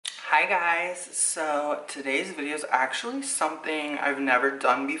Hi guys, so today's video is actually something I've never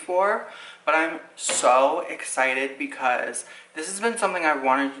done before, but I'm so excited because this has been something I've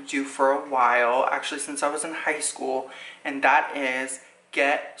wanted to do for a while, actually since I was in high school, and that is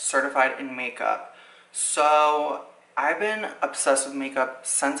get certified in makeup. So I've been obsessed with makeup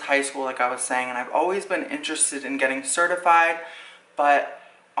since high school, like I was saying, and I've always been interested in getting certified, but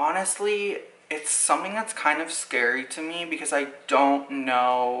honestly, it's something that's kind of scary to me because I don't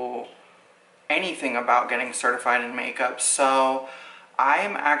know anything about getting certified in makeup. So I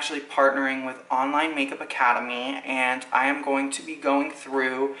am actually partnering with Online Makeup Academy, and I am going to be going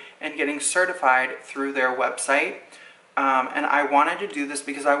through and getting certified through their website. And I wanted to do this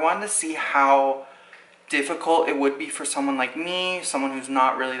because I wanted to see how difficult it would be for someone like me, someone who's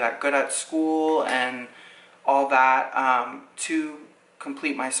not really that good at school and all that, to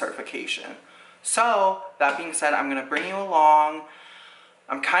complete my certification. So, that being said, I'm going to bring you along.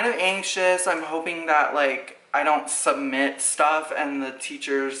 I'm kind of anxious. I'm hoping that, like, I don't submit stuff and the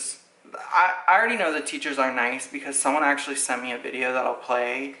teachers... I already know the teachers are nice because someone actually sent me a video that I'll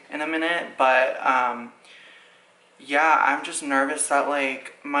play in a minute, but, yeah, I'm just nervous that,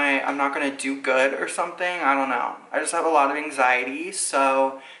 like, I'm not going to do good or something. I don't know. I just have a lot of anxiety,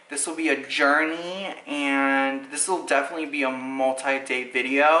 so this will be a journey, and this will definitely be a multi-day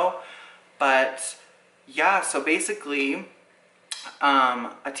video. But yeah, so basically,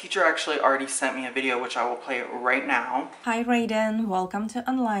 a teacher actually already sent me a video, which I will play right now. Hi Raiden, welcome to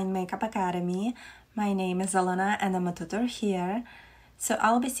Online Makeup Academy. My name is Elena and I'm a tutor here. So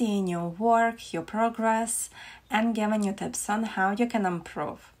I'll be seeing your work, your progress, and giving you tips on how you can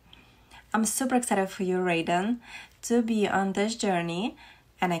improve. I'm super excited for you, Raiden, to be on this journey,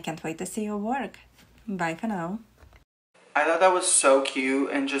 and I can't wait to see your work. Bye for now. I thought that was so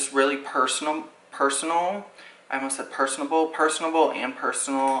cute and just really personal. I almost said personable and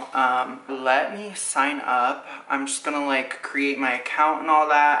personal. Let me sign up. I'm just gonna like create my account and all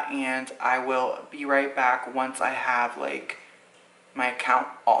that, and I will be right back once I have like my account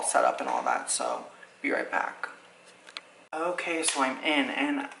all set up and all that. So be right back. Okay, so I'm in,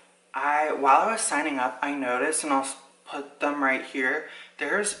 and while I was signing up, I noticed, and I'll put them right here,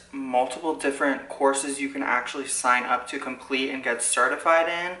 there's multiple different courses you can actually sign up to complete and get certified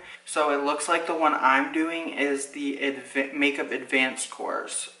in. So it looks like the one I'm doing is the Makeup Advanced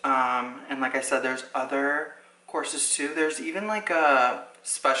course. And like I said, there's other courses too. There's even like a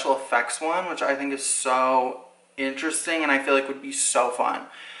special effects one, which I think is so interesting and I feel like would be so fun.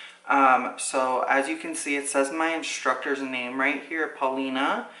 So as you can see, it says my instructor's name right here,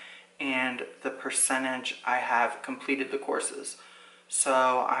 Paulina, and the percentage I have completed the courses.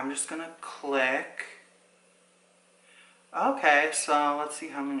 So I'm just gonna click. Okay, so let's see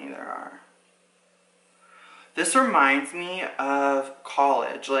how many there are. This reminds me of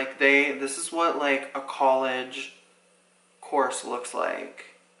college. Like this is what like a college course looks like.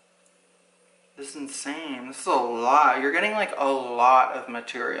 This is insane. This is a lot. You're getting like a lot of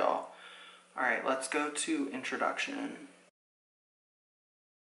material. All right, let's go to introduction.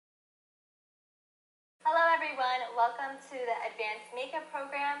 Hello everyone, welcome to the Advanced Makeup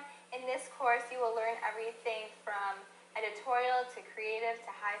Program. In this course you will learn everything from editorial to creative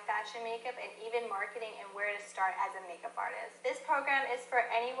to high fashion makeup and even marketing and where to start as a makeup artist. This program is for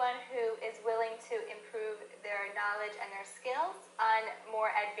anyone who is willing to improve their knowledge and their skills on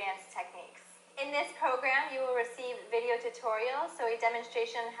more advanced techniques. In this program you will receive video tutorials, so a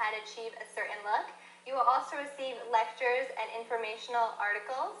demonstration on how to achieve a certain look. You will also receive lectures and informational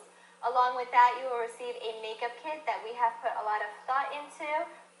articles. Along with that, you will receive a makeup kit that we have put a lot of thought into.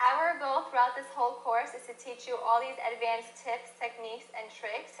 Our goal throughout this whole course is to teach you all these advanced tips, techniques, and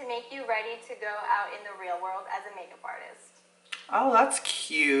tricks to make you ready to go out in the real world as a makeup artist. Oh, that's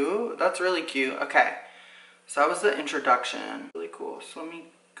cute. That's really cute. Okay, so that was the introduction. Really cool. So let me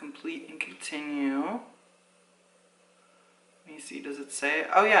complete and continue. Let me see, does it say?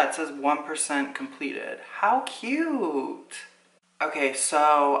 Oh yeah, it says 1% completed. How cute! Okay,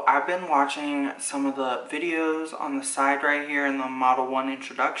 so I've been watching some of the videos on the side right here in the Model 1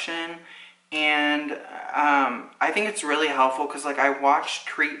 introduction, and I think it's really helpful because like I watched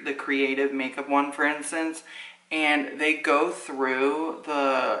the creative makeup one, for instance, and they go through,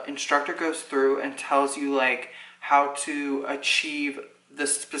 the instructor goes through and tells you like how to achieve the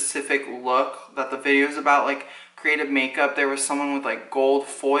specific look that the video is about. Like creative makeup, there was someone with like gold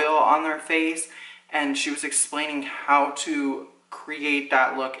foil on their face, and she was explaining how to create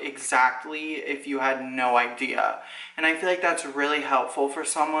that look exactly if you had no idea. And I feel like that's really helpful for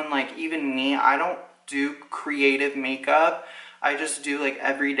someone like even me. I don't do creative makeup. I just do like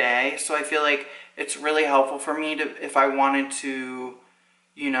every day. So I feel like it's really helpful for me to, if I wanted to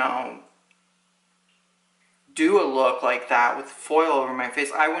you know, do a look like that with foil over my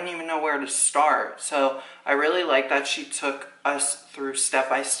face, I wouldn't even know where to start. So I really like that she took us through step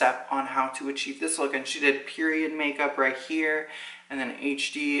by step on how to achieve this look. And she did period makeup right here, and then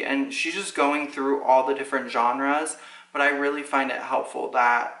HD, and she's just going through all the different genres. But I really find it helpful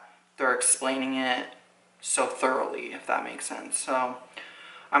that they're explaining it so thoroughly, if that makes sense. So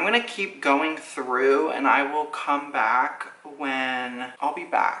I'm gonna keep going through, and I will come back when I'll be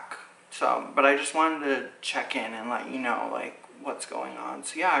back. So, but I just wanted to check in and let you know, like, what's going on.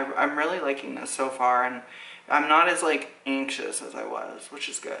 So yeah, I'm really liking this so far, and I'm not as, like, anxious as I was, which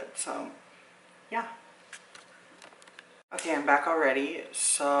is good. So, yeah. Okay, I'm back already.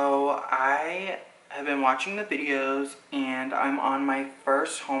 So I have been watching the videos, and I'm on my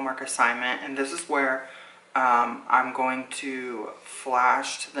first homework assignment, and this is where I'm going to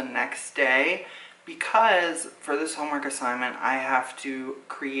flash to the next day, because for this homework assignment I have to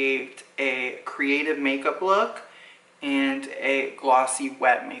create a creative makeup look and a glossy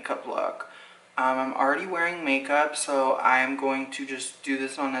wet makeup look. I'm already wearing makeup, so I'm going to just do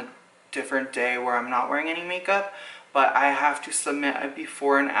this on a different day where I'm not wearing any makeup, but I have to submit a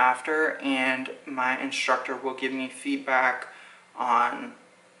before and after, and my instructor will give me feedback on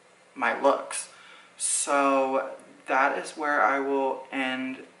my looks. So that is where I will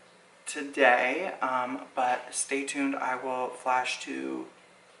end today, but stay tuned. I will flash to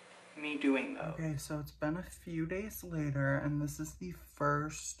me doing those. Okay, so it's been a few days later, and this is the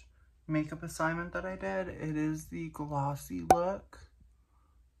first makeup assignment that I did. It is the glossy look.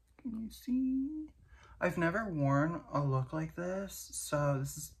 Can you see? I've never worn a look like this, so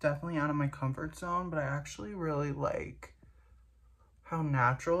this is definitely out of my comfort zone, but I actually really like how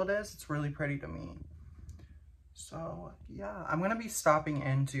natural it is. It's really pretty to me. So yeah, I'm gonna be stopping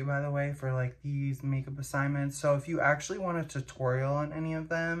in too, by the way, for like these makeup assignments. So if you actually want a tutorial on any of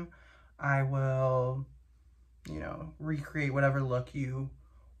them, I will, you know, recreate whatever look you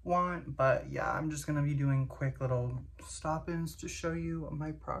want. But yeah, I'm just gonna be doing quick little stop-ins to show you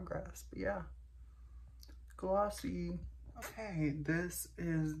my progress. But yeah, glossy. Okay, this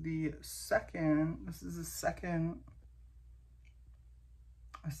is the second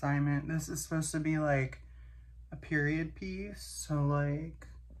assignment. This is supposed to be like a period piece, so like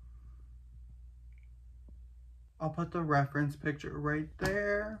I'll put the reference picture right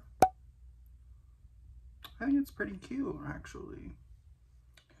there. I think it's pretty cute, actually.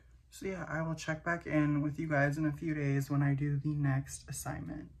 So yeah, I will check back in with you guys in a few days when I do the next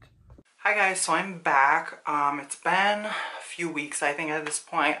assignment. Hi guys, so I'm back. It's been a few weeks, I think, at this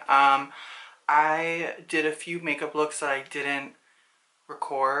point. I did a few makeup looks that I didn't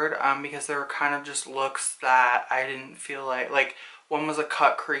record because they were kind of just looks that I didn't feel like one was a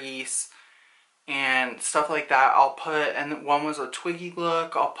cut crease and stuff like that. I'll put, and one was a twiggy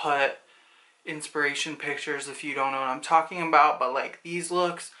look. I'll put inspiration pictures if you don't know what I'm talking about, but like these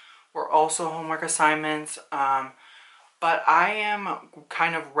looks were also homework assignments. But I am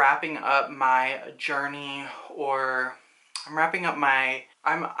kind of wrapping up my journey, or I'm wrapping up my,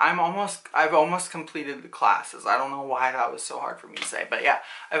 I've almost completed the classes. I don't know why that was so hard for me to say, but yeah,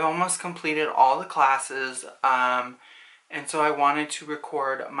 I've almost completed all the classes, and so I wanted to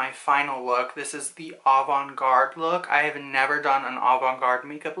record my final look. This is the avant-garde look. I have never done an avant-garde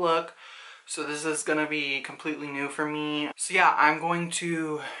makeup look, so this is gonna be completely new for me. So yeah, I'm going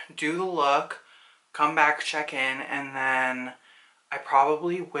to do the look, come back, check in, and then I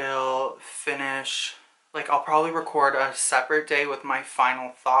probably will finish, like I'll probably record a separate day with my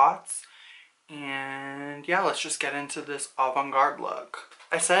final thoughts. And yeah, let's just get into this avant-garde look.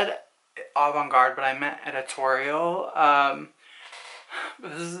 I said avant-garde, but I meant editorial.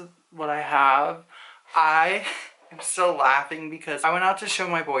 This is what I have. I am still laughing because I went out to show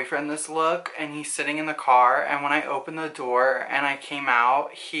my boyfriend this look, and he's sitting in the car, and when I opened the door and I came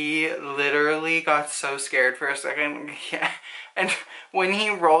out, he literally got so scared for a second. Yeah. And when he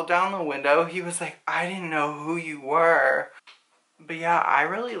rolled down the window, he was like, I didn't know who you were. But yeah, I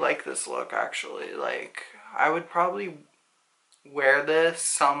really like this look, actually. Like, I would probably wear this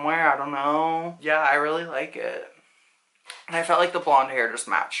somewhere, I don't know. Yeah, I really like it. And I felt like the blonde hair just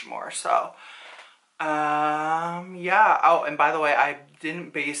matched more, so. Yeah. Oh, and by the way, I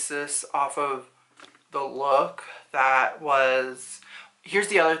didn't base this off of the look. That was... Here's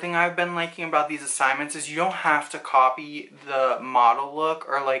the other thing I've been liking about these assignments is you don't have to copy the model look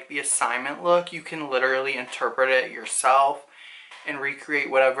or like the assignment look. You can literally interpret it yourself and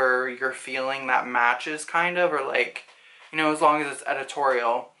recreate whatever you're feeling that matches, kind of, or like, you know, as long as it's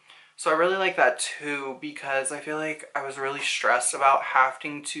editorial. So I really like that too, because I feel like I was really stressed about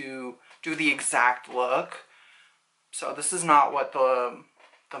having to do the exact look. So this is not what the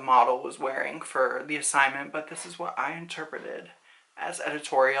the model was wearing for the assignment, but this is what I interpreted as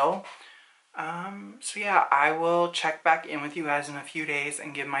editorial. So yeah, I will check back in with you guys in a few days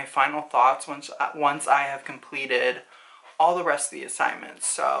and give my final thoughts once I have completed all the rest of the assignments.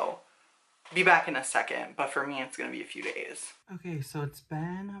 So be back in a second, but for me it's gonna be a few days. Okay, so it's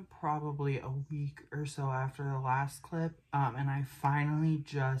been probably a week or so after the last clip, and I finally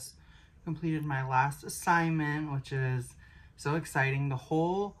just completed my last assignment, which is so exciting. The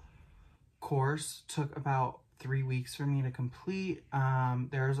whole course took about 3 weeks for me to complete.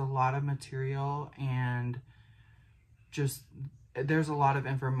 There's a lot of material and just there's a lot of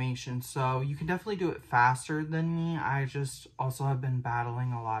information, so you can definitely do it faster than me. I just also have been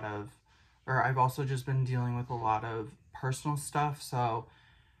battling a lot of, or I've also just been dealing with a lot of personal stuff, so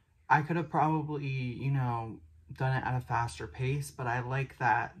I could have probably, you know, done it at a faster pace, but I like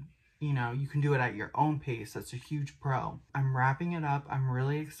that, you know, you can do it at your own pace. That's a huge pro. I'm wrapping it up. I'm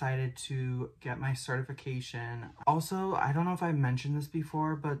really excited to get my certification. Also, I don't know if I mentioned this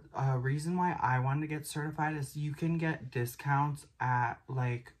before, but a reason why I wanted to get certified is you can get discounts at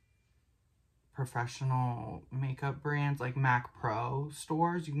like professional makeup brands like Mac Pro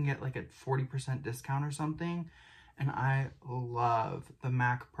stores. You can get like a 40% discount or something. And I love the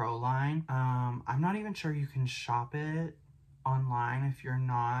Mac Pro line. I'm not even sure you can shop it online if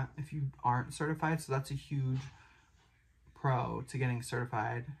you aren't certified, so that's a huge pro to getting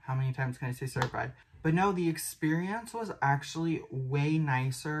certified. How many times can I say certified? But no, the experience was actually way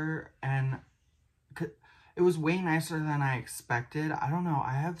nicer, and it was way nicer than I expected. I don't know,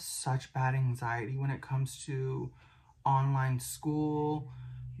 I have such bad anxiety when it comes to online school,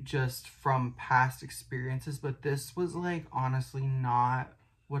 just from past experiences, but this was like honestly not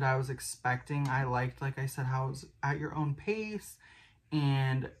what I was expecting. I liked, like I said, how it was at your own pace,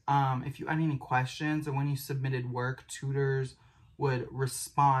 and if you had any questions and when you submitted work, tutors would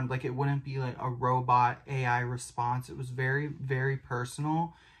respond. Like, it wouldn't be like a robot AI response. It was very, very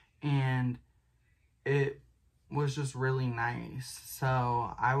personal, and it was just really nice.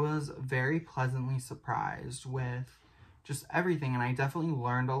 So I was very pleasantly surprised with just everything, and I definitely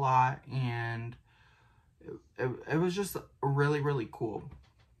learned a lot, and it was just really, really cool.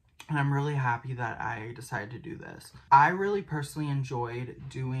 And I'm really happy that I decided to do this. I really personally enjoyed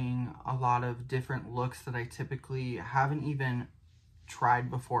doing a lot of different looks that I typically haven't even tried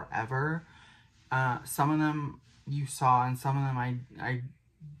before ever. Some of them you saw, and some of them I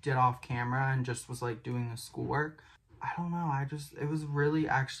did off camera and just was like doing the schoolwork. I don't know, it was really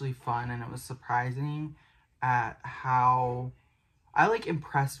actually fun, and it was surprising at how I like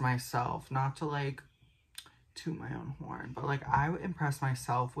impressed myself, not to like toot my own horn, but like I impressed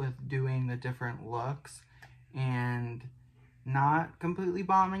myself with doing the different looks and not completely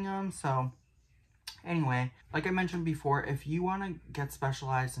bombing them. So anyway, like I mentioned before, if you want to get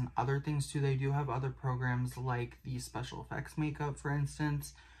specialized in other things too, they do have other programs like the special effects makeup, for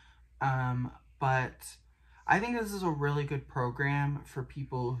instance. But I think this is a really good program for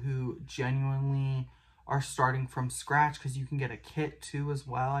people who genuinely are starting from scratch, because you can get a kit too as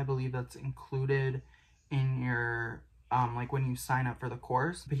well. I believe that's included in your like when you sign up for the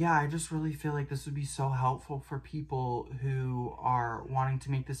course. But yeah, I just really feel like this would be so helpful for people who are wanting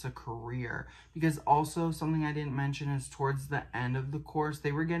to make this a career. Because also something I didn't mention is towards the end of the course,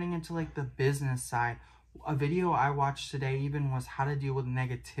 they were getting into like the business side. A video I watched today even was how to deal with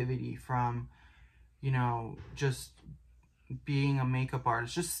negativity from, you know, just being a makeup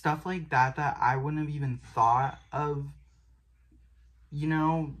artist, just stuff like that that I wouldn't have even thought of, you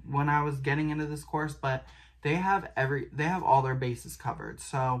know, when I was getting into this course. But they have all their bases covered.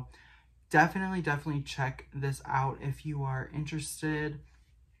 So definitely check this out if you are interested.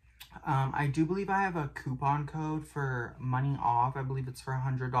 I do believe I have a coupon code for money off. I believe it's for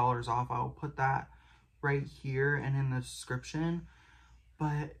 $100 off. I'll put that right here and in the description.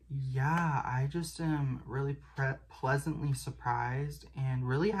 But yeah, I just am really pleasantly surprised and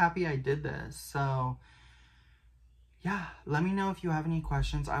really happy I did this. So yeah, let me know if you have any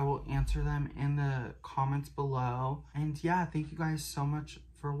questions. I will answer them in the comments below. And yeah, thank you guys so much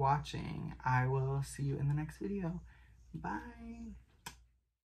for watching. I will see you in the next video. Bye.